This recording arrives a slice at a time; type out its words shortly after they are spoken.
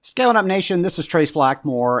Scaling Up Nation, this is Trace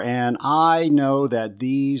Blackmore, and I know that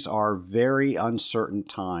these are very uncertain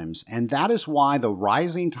times, and that is why the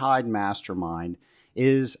Rising Tide Mastermind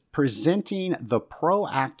is presenting the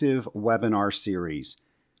Proactive webinar series.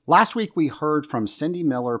 Last week, we heard from Cindy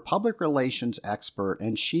Miller, public relations expert,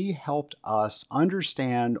 and she helped us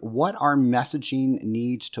understand what our messaging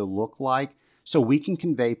needs to look like so we can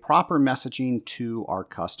convey proper messaging to our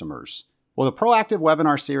customers. Well, the Proactive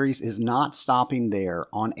webinar series is not stopping there.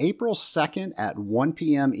 On April 2nd at 1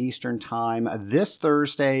 p.m. Eastern Time, this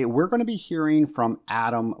Thursday, we're going to be hearing from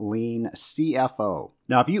Adam Lean, CFO.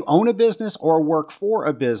 Now, if you own a business or work for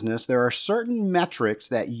a business, there are certain metrics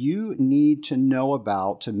that you need to know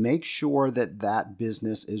about to make sure that that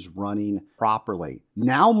business is running properly.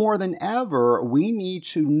 Now more than ever, we need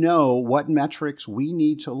to know what metrics we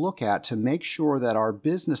need to look at to make sure that our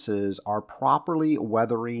businesses are properly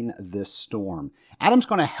weathering this storm. Adam's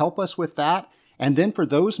going to help us with that. And then for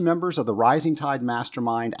those members of the Rising Tide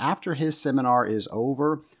Mastermind, after his seminar is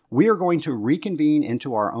over, we are going to reconvene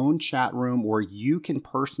into our own chat room where you can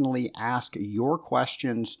personally ask your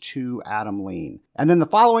questions to Adam Lean. And then the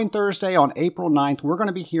following Thursday on April 9th, we're going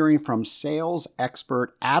to be hearing from sales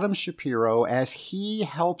expert Adam Shapiro as he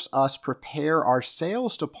helps us prepare our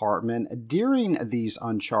sales department during these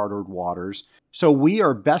uncharted waters so we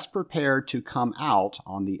are best prepared to come out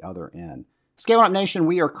on the other end. Scale Up Nation,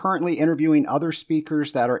 we are currently interviewing other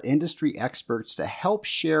speakers that are industry experts to help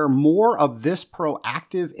share more of this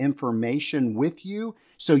proactive information with you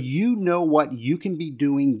so you know what you can be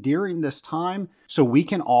doing during this time so we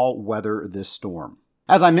can all weather this storm.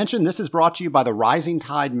 As I mentioned, this is brought to you by the Rising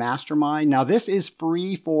Tide Mastermind. Now, this is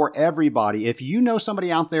free for everybody. If you know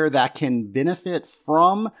somebody out there that can benefit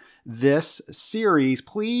from this series,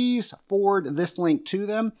 please forward this link to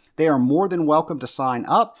them. They are more than welcome to sign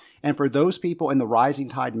up. And for those people in the Rising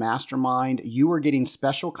Tide Mastermind, you are getting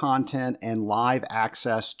special content and live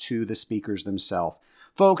access to the speakers themselves.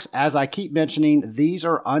 Folks, as I keep mentioning, these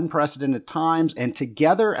are unprecedented times, and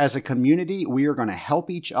together as a community, we are going to help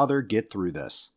each other get through this.